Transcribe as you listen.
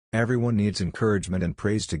Everyone needs encouragement and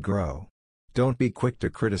praise to grow. Don't be quick to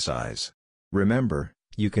criticize. Remember,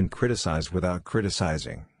 you can criticize without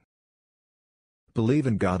criticizing. Believe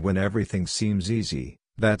in God when everything seems easy,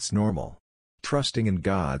 that's normal. Trusting in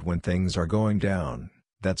God when things are going down,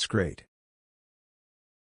 that's great.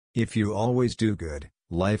 If you always do good,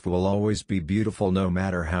 life will always be beautiful no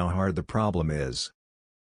matter how hard the problem is.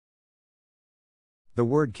 The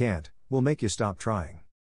word can't will make you stop trying.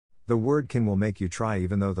 The word can will make you try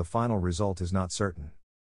even though the final result is not certain.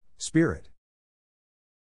 Spirit.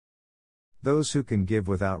 Those who can give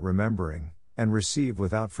without remembering, and receive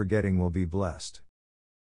without forgetting will be blessed.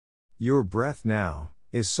 Your breath now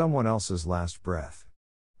is someone else's last breath.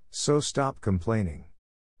 So stop complaining.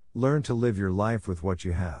 Learn to live your life with what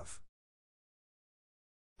you have.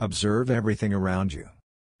 Observe everything around you.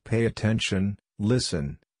 Pay attention,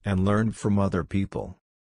 listen, and learn from other people.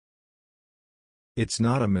 It's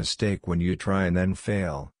not a mistake when you try and then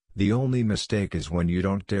fail, the only mistake is when you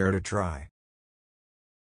don't dare to try.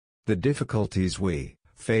 The difficulties we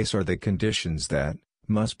face are the conditions that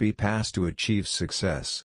must be passed to achieve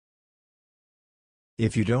success.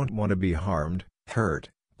 If you don't want to be harmed, hurt,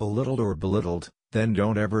 belittled, then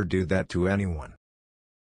don't ever do that to anyone.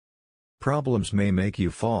 Problems may make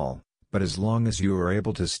you fall, but as long as you are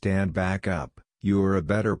able to stand back up, you are a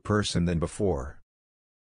better person than before.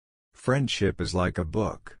 Friendship is like a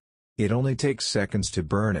book. It only takes seconds to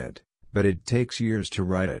burn it, but it takes years to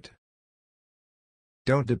write it.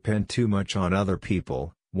 Don't depend too much on other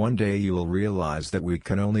people, one day you will realize that we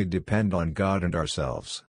can only depend on God and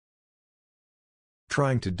ourselves.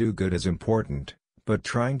 Trying to do good is important, but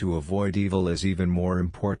trying to avoid evil is even more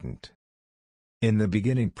important. In the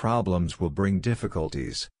beginning problems will bring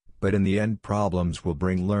difficulties, but in the end problems will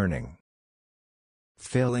bring learning.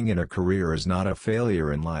 Failing in a career is not a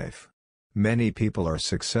failure in life. Many people are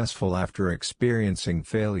successful after experiencing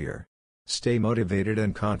failure. Stay motivated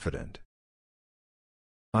and confident.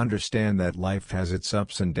 Understand that life has its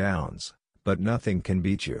ups and downs, but nothing can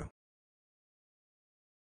beat you.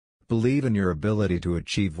 Believe in your ability to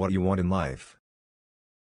achieve what you want in life.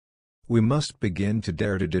 We must begin to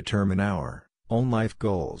dare to determine our own life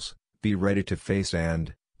goals, be ready to face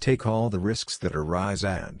and take all the risks that arise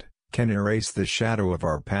and can erase the shadow of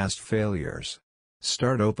our past failures.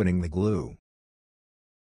 Start opening the glue.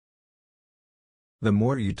 The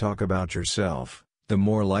more you talk about yourself, the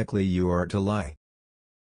more likely you are to lie.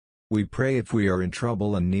 We pray if we are in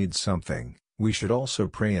trouble and need something, we should also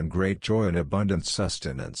pray in great joy and abundant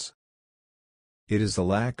sustenance. It is the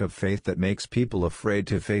lack of faith that makes people afraid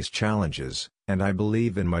to face challenges, and I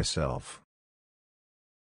believe in myself.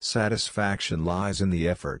 Satisfaction lies in the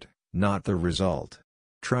effort, not the result.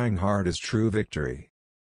 Trying hard is true victory.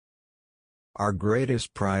 Our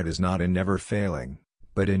greatest pride is not in never failing,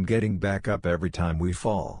 but in getting back up every time we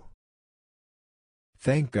fall.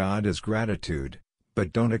 Thank God is gratitude,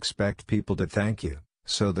 but don't expect people to thank you,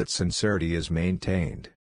 so that sincerity is maintained.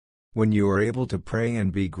 When you are able to pray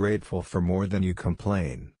and be grateful for more than you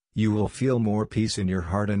complain, you will feel more peace in your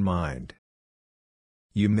heart and mind.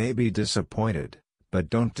 You may be disappointed, but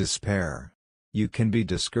don't despair. You can be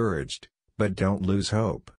discouraged, but don't lose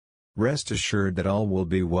hope. Rest assured that all will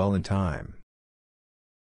be well in time.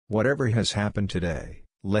 Whatever has happened today,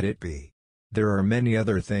 let it be. There are many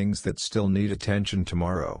other things that still need attention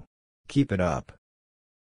tomorrow. Keep it up.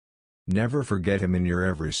 Never forget Him in your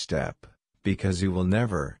every step, because He will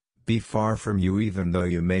never be far from you even though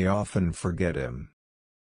you may often forget Him.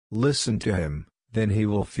 Listen to Him, then He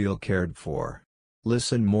will feel cared for.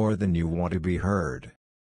 Listen more than you want to be heard.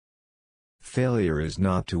 Failure is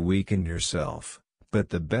not to weaken yourself, but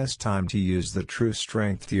the best time to use the true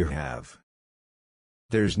strength you have.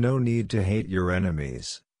 There's no need to hate your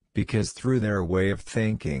enemies, because through their way of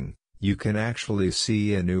thinking, you can actually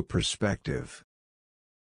see a new perspective.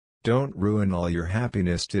 Don't ruin all your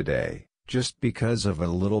happiness today, just because of a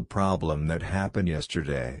little problem that happened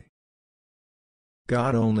yesterday.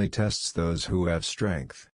 God only tests those who have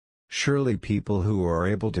strength. Surely people who are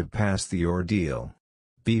able to pass the ordeal.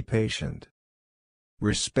 Be patient.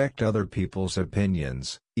 Respect other people's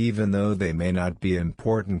opinions, even though they may not be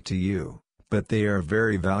important to you, but they are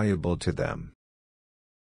very valuable to them.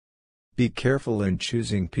 Be careful in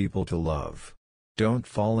choosing people to love. Don't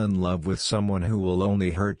fall in love with someone who will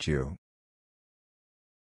only hurt you.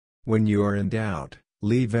 When you are in doubt,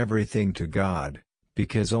 leave everything to God,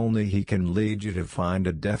 because only He can lead you to find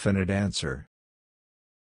a definite answer.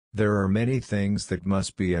 There are many things that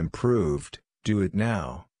must be improved. Do it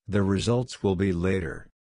now, the results will be later.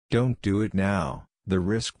 Don't do it now, the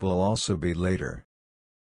risk will also be later.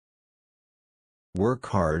 Work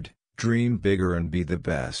hard, dream bigger and be the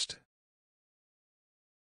best.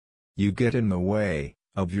 You get in the way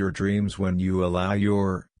of your dreams when you allow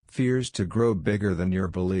your fears to grow bigger than your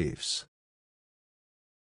beliefs.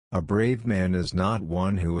 A brave man is not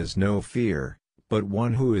one who has no fear, but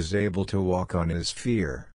one who is able to walk on his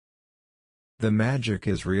fear. The magic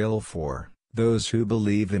is real for those who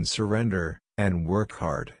believe in surrender and work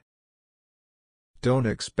hard. Don't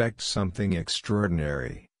expect something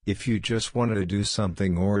extraordinary if you just want to do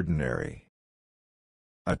something ordinary.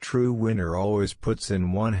 A true winner always puts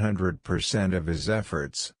in 100% of his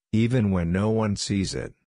efforts, even when no one sees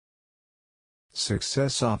it.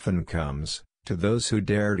 Success often comes to those who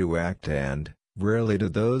dare to act and rarely to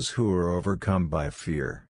those who are overcome by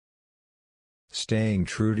fear. Staying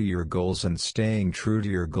true to your goals and staying true to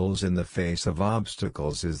your goals in the face of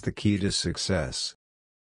obstacles is the key to success.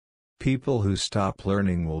 People who stop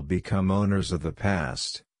learning will become owners of the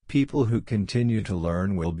past. People who continue to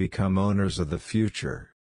learn will become owners of the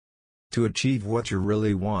future. To achieve what you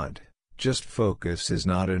really want, just focus is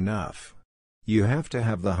not enough. You have to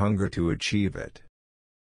have the hunger to achieve it.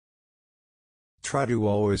 Try to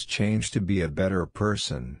always change to be a better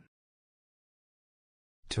person.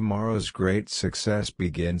 Tomorrow's great success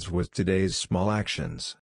begins with today's small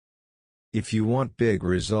actions. If you want big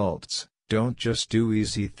results, don't just do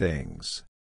easy things.